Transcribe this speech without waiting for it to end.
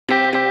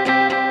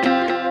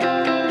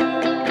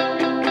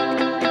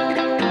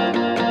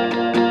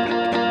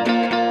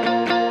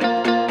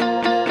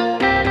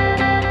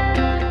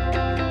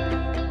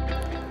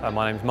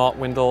My name's Mark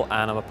Windle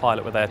and I'm a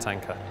pilot with Air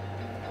Tanker.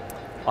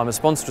 I'm a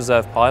sponsored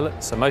reserve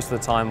pilot, so most of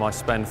the time I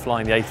spend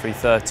flying the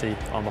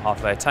A330 on behalf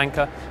of Air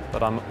Tanker,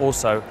 but I'm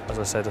also, as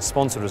I said, a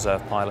sponsored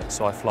reserve pilot,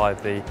 so I fly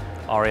the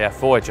RAF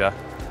Voyager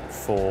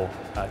for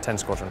 10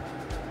 Squadron.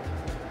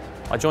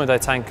 I joined Air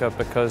Tanker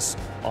because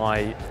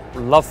I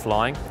love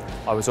flying.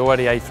 I was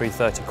already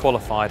A330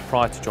 qualified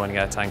prior to joining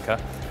Air Tanker,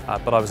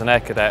 but I was an air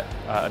cadet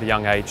at a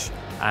young age,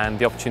 and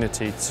the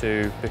opportunity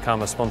to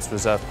become a sponsored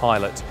reserve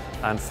pilot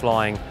and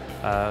flying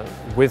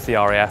with the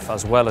RAF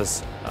as well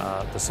as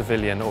the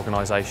civilian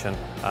organisation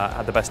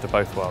had the best of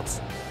both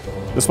worlds.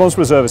 The sponsored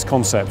reservist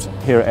concept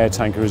here at Air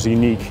Tanker is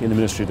unique in the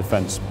Ministry of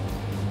Defence.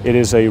 It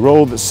is a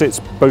role that sits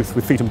both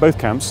with feet in both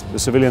camps, the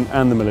civilian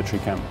and the military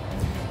camp.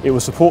 It will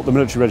support the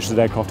military registered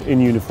aircraft in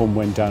uniform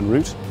when en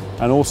route,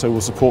 and also will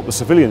support the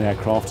civilian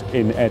aircraft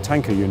in Air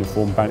Tanker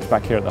uniform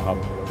back here at the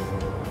hub.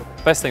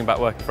 The best thing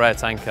about working for Air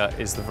Tanker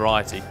is the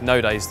variety.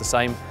 No day is the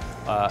same.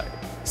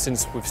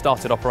 Since we've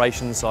started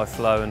operations, I've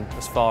flown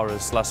as far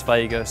as Las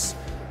Vegas,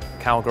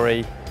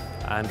 Calgary,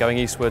 and going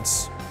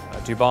eastwards,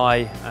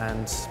 Dubai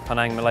and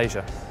Penang,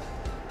 Malaysia.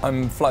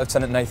 I'm Flight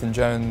Lieutenant Nathan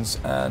Jones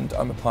and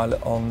I'm a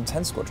pilot on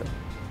 10 Squadron.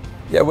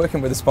 Yeah,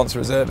 working with the sponsor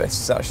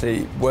reservists has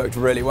actually worked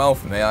really well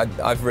for me.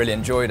 I've really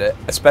enjoyed it,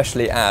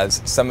 especially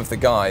as some of the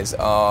guys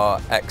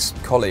are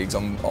ex-colleagues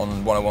on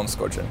 101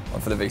 Squadron,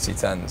 for the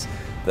VC-10s.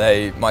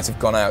 They might have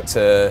gone out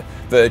to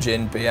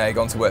Virgin, BA,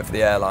 gone to work for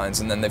the airlines,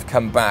 and then they've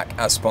come back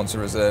as sponsor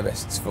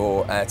reservists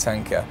for Air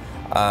Tanker.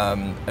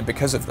 And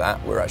because of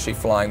that, we're actually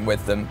flying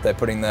with them. They're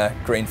putting their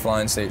green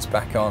flying suits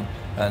back on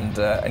and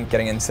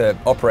getting into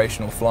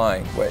operational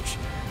flying, which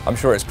I'm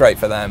sure it's great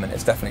for them, and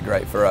it's definitely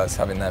great for us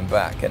having them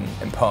back and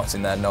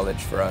imparting their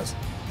knowledge for us.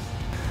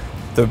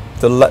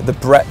 The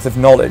breadth of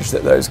knowledge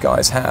that those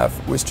guys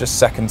have was just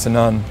second to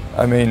none.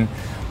 I mean,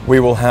 we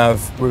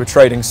were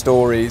trading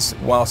stories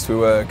whilst we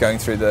were going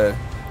through the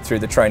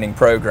training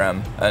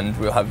program, and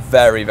we'll have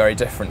very, very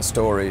different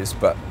stories,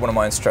 but one of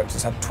my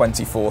instructors had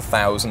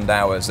 24,000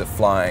 hours of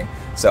flying,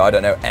 so I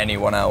don't know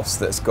anyone else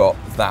that's got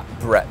that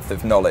breadth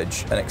of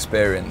knowledge and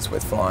experience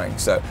with flying.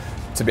 So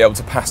to be able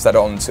to pass that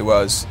on to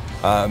us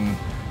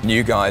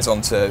new guys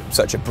onto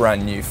such a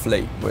brand new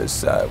fleet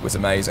was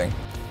amazing.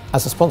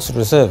 As a sponsored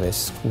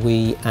reservist,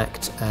 we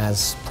act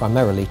as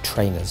primarily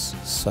trainers.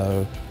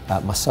 So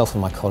myself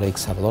and my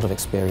colleagues have a lot of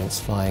experience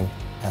flying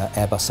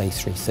Airbus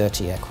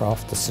A330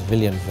 aircraft, the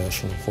civilian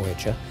version of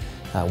Voyager.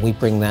 We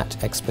bring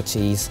that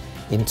expertise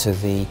into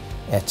the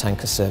Air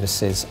Tanker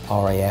Services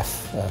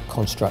RAF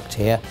construct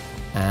here,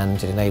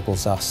 and it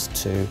enables us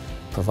to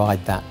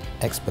provide that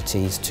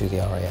expertise to the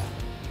RAF.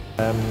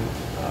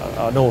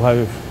 I know how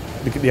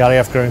the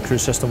RAF ground crew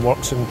system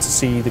works, and to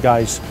see the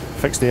guys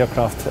fix the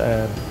aircraft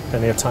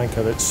in Air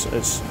Tanker,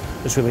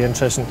 it's really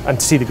interesting. And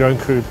to see the ground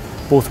crew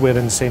both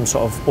wearing the same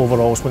sort of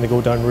overalls when they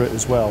go down route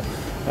as well,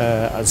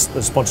 as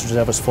the sponsored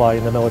reservists fly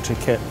in the military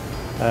kit,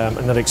 and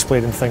they're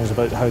explaining things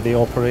about how they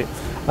operate.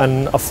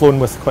 And I've flown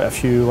with quite a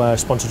few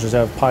sponsored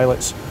reserve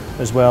pilots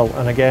as well,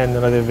 and again,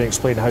 they've been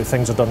explaining how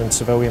things are done in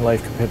civilian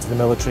life compared to the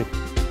military.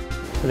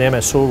 In the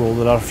MSO role,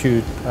 there are a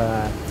few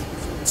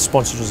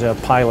sponsored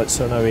reserve pilots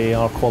that are now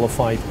AAR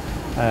qualified.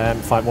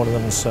 In fact, one of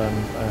them's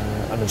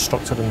an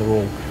instructor in the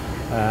role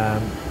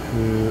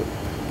who,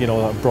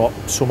 that brought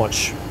so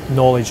much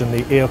knowledge in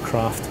the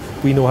aircraft.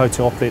 We know how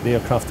to operate the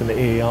aircraft in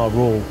the AAR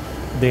role.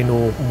 They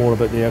know more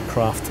about the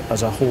aircraft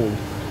as a whole.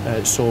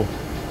 So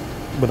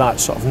with that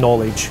sort of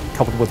knowledge,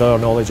 coupled with our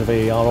knowledge of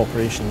AAR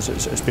operations,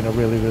 it's been a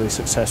really, really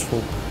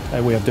successful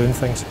way of doing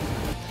things.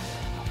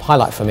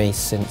 Highlight for me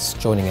since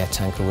joining Air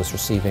Tanker was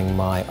receiving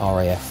my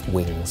RAF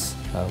wings.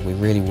 We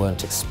really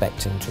weren't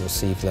expecting to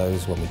receive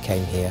those when we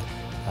came here,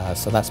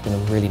 so that's been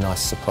a really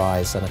nice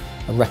surprise and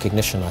a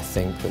recognition, I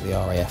think, that the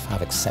RAF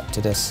have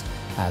accepted us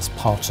as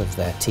part of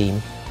their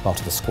team, part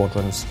of the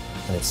squadrons,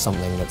 and it's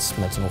something that's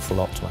meant an awful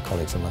lot to my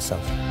colleagues and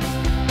myself.